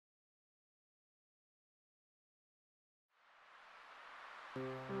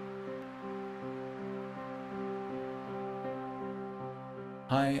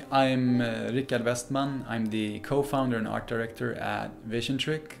Hi, I'm Rickard Westman. I'm the co-founder and art director at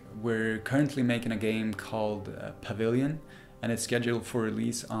Visiontrick. We're currently making a game called Pavilion, and it's scheduled for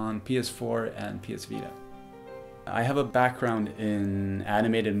release on PS4 and PS Vita. I have a background in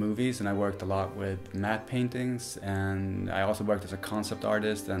animated movies, and I worked a lot with matte paintings, and I also worked as a concept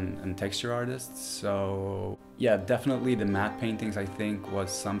artist and texture artist. So yeah, definitely the matte paintings I think was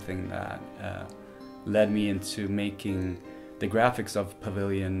something that led me into making the graphics of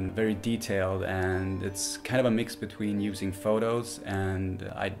Pavilion very detailed, and it's kind of a mix between using photos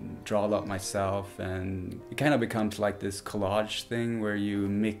and I draw a lot myself, and it kind of becomes like this collage thing where you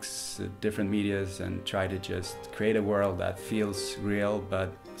mix different medias and try to just create a world that feels real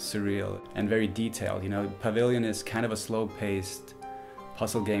but surreal and very detailed. You know, Pavilion is kind of a slow-paced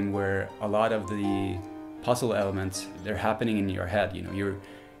puzzle game where a lot of the puzzle elements, they're happening in your head. You know,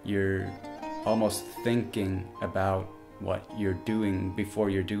 you're almost thinking about what you're doing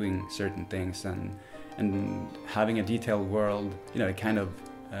before you're doing certain things, and having a detailed world, you know, it kind of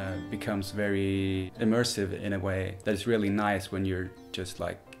becomes very immersive in a way that's really nice when you're just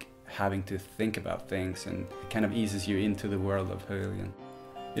like having to think about things, and it kind of eases you into the world of Pavilion.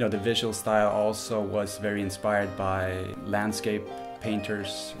 You know, the visual style also was very inspired by landscape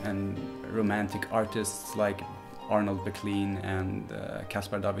painters and romantic artists like Arnold Baclean and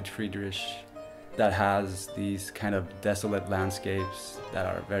Caspar David Friedrich, that has these kind of desolate landscapes that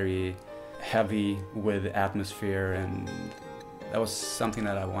are very heavy with atmosphere, and that was something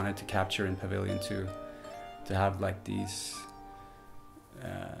that I wanted to capture in Pavilion too, to have like these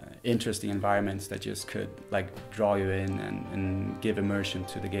interesting environments that just could like draw you in and give immersion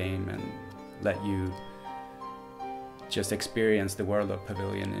to the game and let you just experience the world of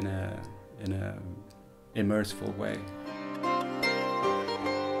Pavilion in a immersive way.